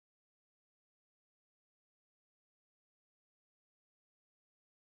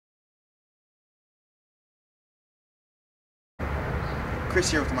Chris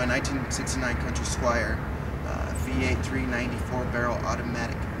here with my 1969 Country Squire V8 394 barrel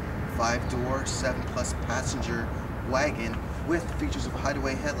automatic 5-door 7+ passenger wagon with features of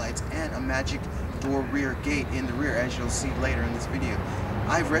hideaway headlights and a magic door rear gate in the rear, as you'll see later in this video.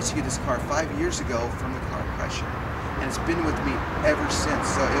 I've rescued this car 5 years ago from the car crusher, and it's been with me ever since,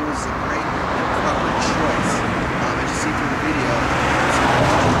 so it was a great and proper choice. As you see from the video, it's a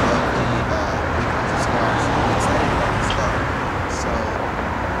picture of the Country Squire, so I'm excited about this car. So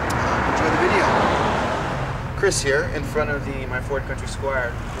enjoy the video. Chris here in front of my Ford Country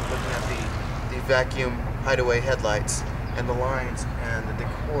Squire, looking at the vacuum hideaway headlights and the lines and the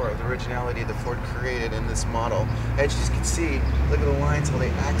decor, the originality that Ford created in this model. As you can see, look at the lines, how they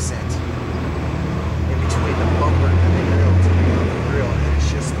accent in between the bumper and the grill, and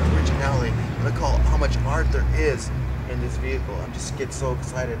it's just the originality. And look how much art there is in this vehicle. I just get so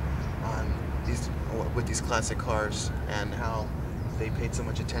excited with these classic cars and how they paid so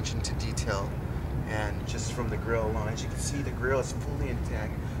much attention to detail. And just from the grill alone, as you can see, the grill is fully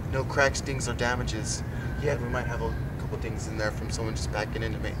intact. No cracks, dings, or damages. Yet we might have a couple things in there from someone just backing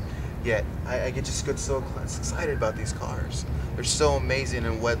into me. Yet I get so excited about these cars. They're so amazing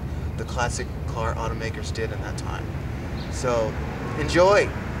in what the classic car automakers did in that time. So enjoy.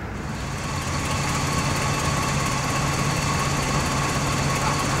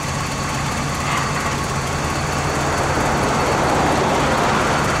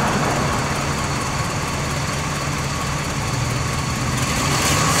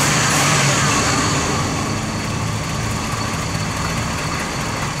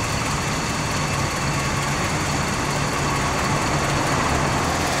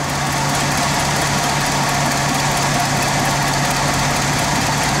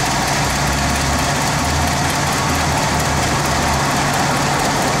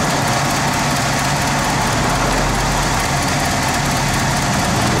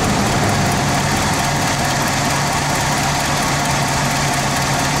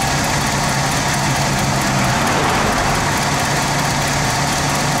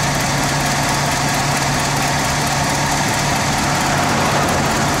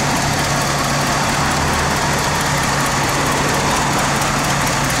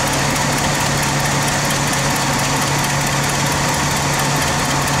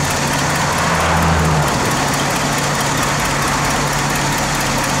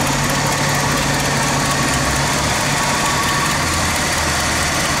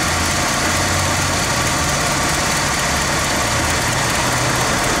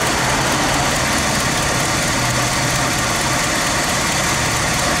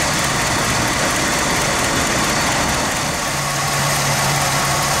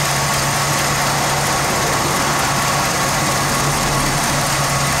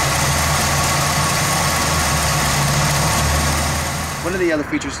 One of the other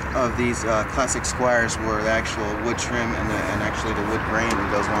features of these classic Squires were the actual wood trim and actually the wood grain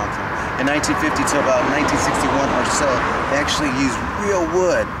that goes along with them. In 1950 to about 1961 or so, they actually used real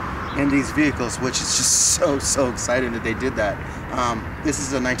wood in these vehicles, which is just so exciting that they did that. This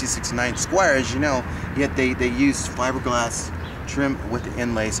is a 1969 Squire, as you know, yet they used fiberglass trim with the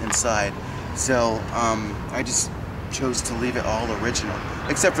inlays inside. So I just chose to leave it all original,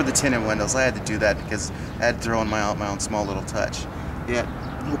 except for the tinted windows. I had to do that because I had to throw in my own small little touch. Yeah,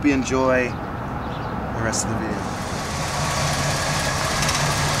 hope you enjoy the rest of the video.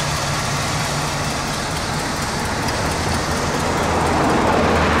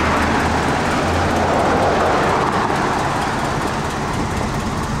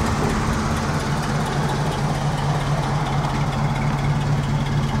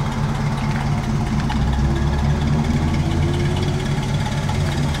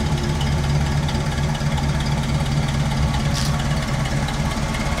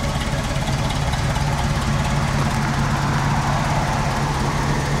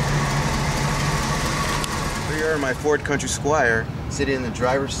 My Ford Country Squire, sitting in the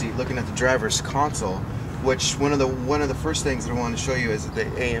driver's seat looking at the driver's console, which one of the first things that I want to show you is that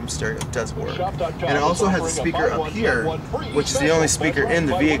the AM stereo does work. And it also has a speaker up here, which is the only speaker in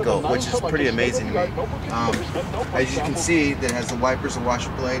the vehicle, which is pretty amazing to me. As you can see, that has the wipers, the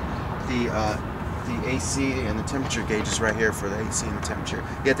washer blade, the AC and the temperature gauges right here for the AC and the temperature.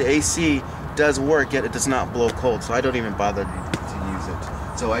 Yet the AC does work, yet it does not blow cold, so I don't even bother to use it.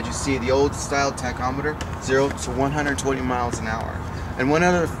 So as you see, the old style tachometer, 0 to 120 miles an hour. And one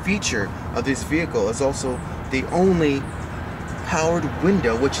other feature of this vehicle is also the only powered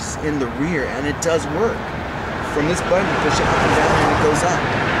window, which is in the rear, and it does work. From this button, you push it up and down and it goes up,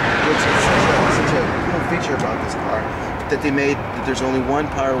 which is such a cool feature about this car, that they made that there's only one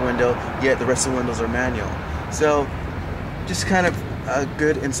power window, yet the rest of the windows are manual. So just kind of a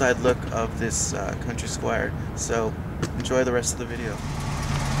good inside look of this Country Squire. So enjoy the rest of the video.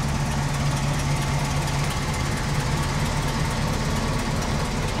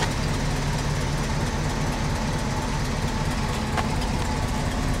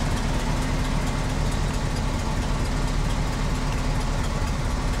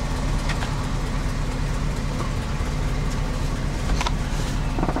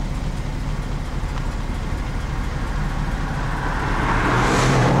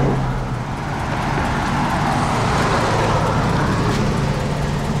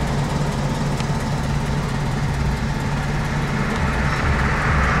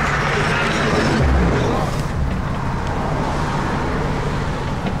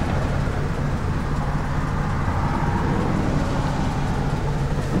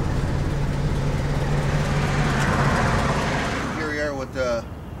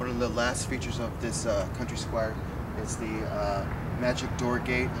 One of the last features of this Country Squire is the magic door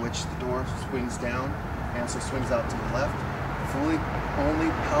gate, which the door swings down and also swings out to the left. Only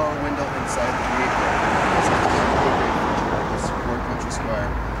power window inside the vehicle. It's a great feature of this Ford Country Squire.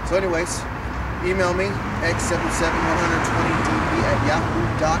 So anyways, email me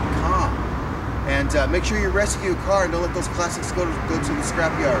x77120db@yahoo.com, and make sure you rescue your car and don't let those classics go to the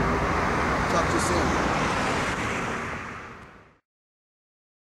scrapyard. Talk to you soon.